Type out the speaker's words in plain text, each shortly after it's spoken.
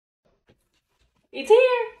It's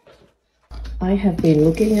here. I have been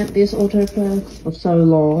looking at this Autopress for so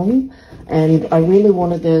long, and I really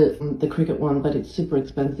wanted the Cricut one, but it's super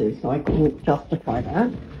expensive, so I couldn't justify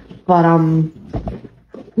that. But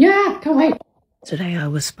yeah, can't wait. Today I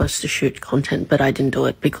was supposed to shoot content, but I didn't do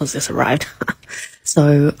it because this arrived.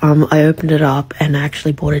 So I opened it up and I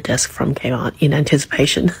actually bought a desk from Kmart in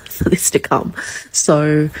anticipation for this to come.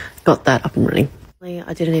 So got that up and running.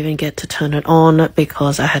 I didn't even get to turn it on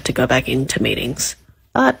because I had to go back into meetings.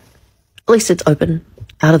 But at least it's open,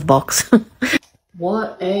 out of the box.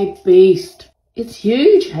 What a beast. It's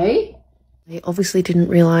huge, hey? I obviously didn't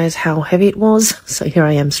realize how heavy it was, so here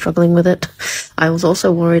I am struggling with it. I was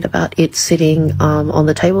also worried about it sitting on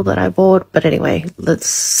the table that I bought, but anyway, let's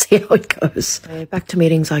see how it goes. Okay, back to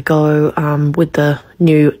meetings I go with the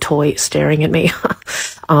new toy staring at me.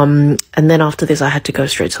 And then after this, I had to go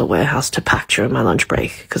straight to the warehouse to pack during my lunch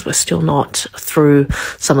break because we're still not through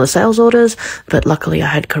some of the sales orders. But luckily, I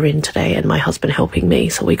had Corinne today and my husband helping me,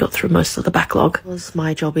 so we got through most of the backlog. Because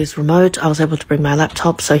my job is remote, I was able to bring my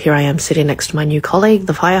laptop, so here I am sitting next to my new colleague,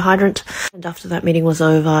 the fire hydrant. And after that meeting was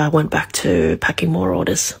over, I went back to packing more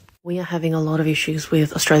orders. We are having a lot of issues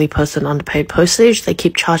with Australia Post and underpaid postage. They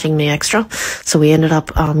keep charging me extra, so we ended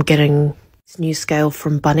up getting new scale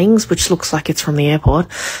from Bunnings, which looks like it's from the airport,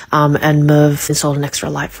 and Merv installed an extra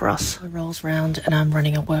light for us. It rolls round and I'm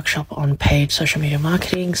running a workshop on paid social media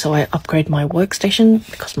marketing, so I upgrade my workstation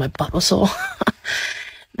because my butt was sore.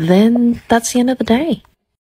 Then that's the end of the day.